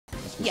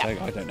Yeah.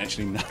 So I don't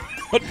actually know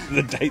what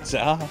the dates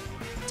are.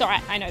 It's all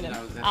right. I know them.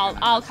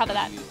 I'll cover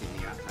that.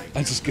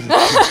 I'm just gonna.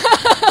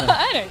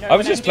 I don't know. I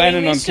was just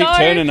planning on keep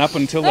turning up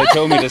until they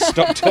tell me to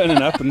stop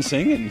turning up and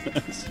singing.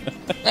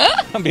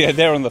 I'll be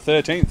there on the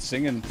 13th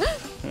singing.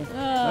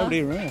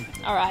 Nobody around.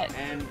 All right.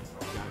 And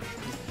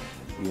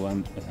You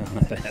won.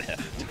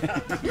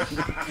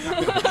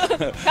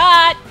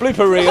 Cut.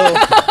 Blooper reel.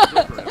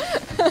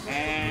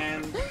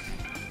 and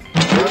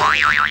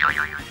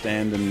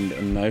Stand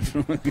and no.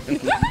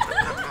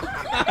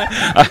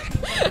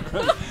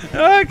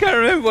 I can't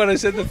remember what I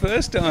said the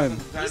first time.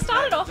 You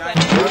started off with.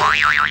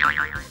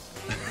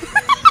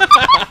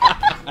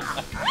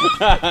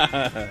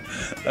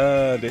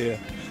 Oh dear.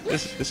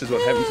 This is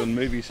what happens on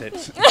movie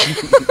sets.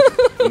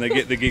 When they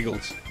get the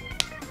giggles.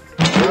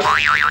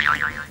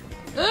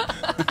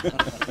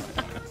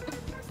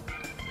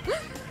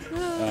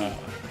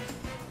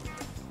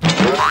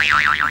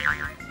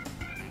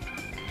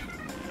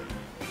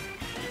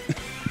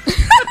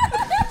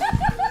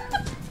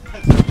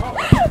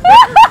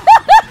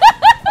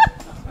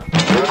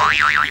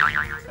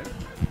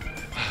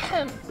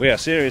 We are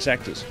serious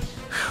actors.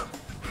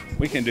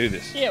 We can do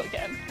this. Yeah, we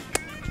can.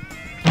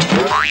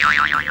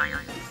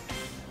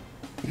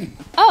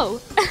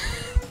 Oh.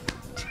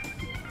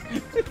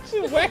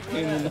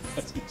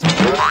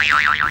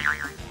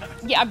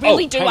 Yeah, I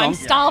really do. hang I'm on.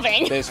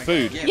 starving. There's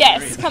food.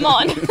 Yes, come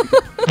on.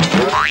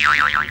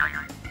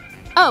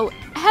 Oh,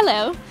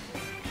 hello.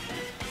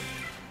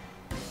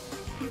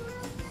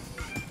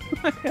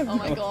 Oh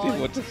my god.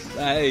 What to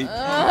say?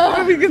 What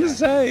are we going to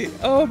say?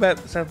 Oh, about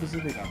South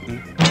Pacific.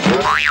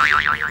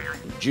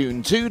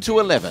 June 2 to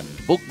 11.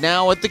 Book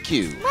now at the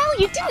queue. Well,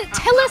 you didn't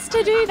tell us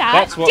to do that,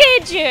 That's what,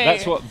 did you?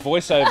 That's what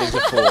voiceovers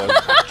are for,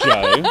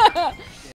 Joe.